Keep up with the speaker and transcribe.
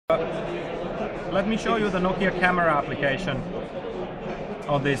Let me show you the Nokia Camera application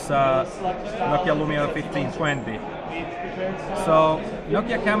on this Nokia Lumia 1520. So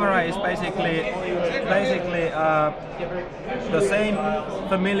Nokia Camera is basically the same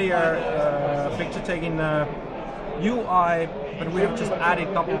familiar picture taking UI, but we have just added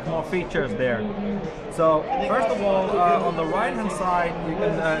a couple of more features there. So first of all, on the right hand side you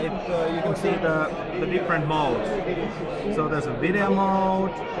can see the different modes. So there's a video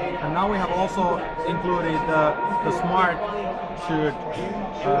mode, and now we have also included the smart shoot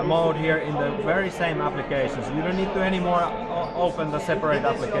mode here in the very same application. So you don't need to anymore open the separate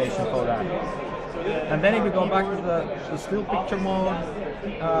application for that. And then if we go back to the still picture mode,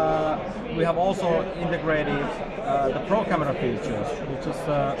 we have also integrated the Pro Camera features, which is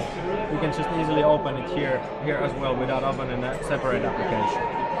you can just easily open it here as well without opening a separate application.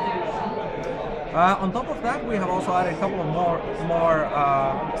 On top of that, we have also added a couple of more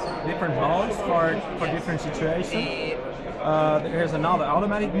different modes for different situations. Here's another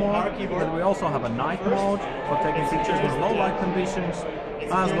automatic mode, but we also have a night mode for taking pictures in low light conditions,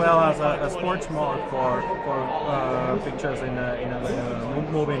 as well as a sports mode for pictures in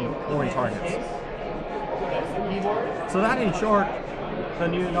moving targets. So that, in short, the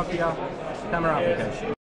new Nokia Camera application.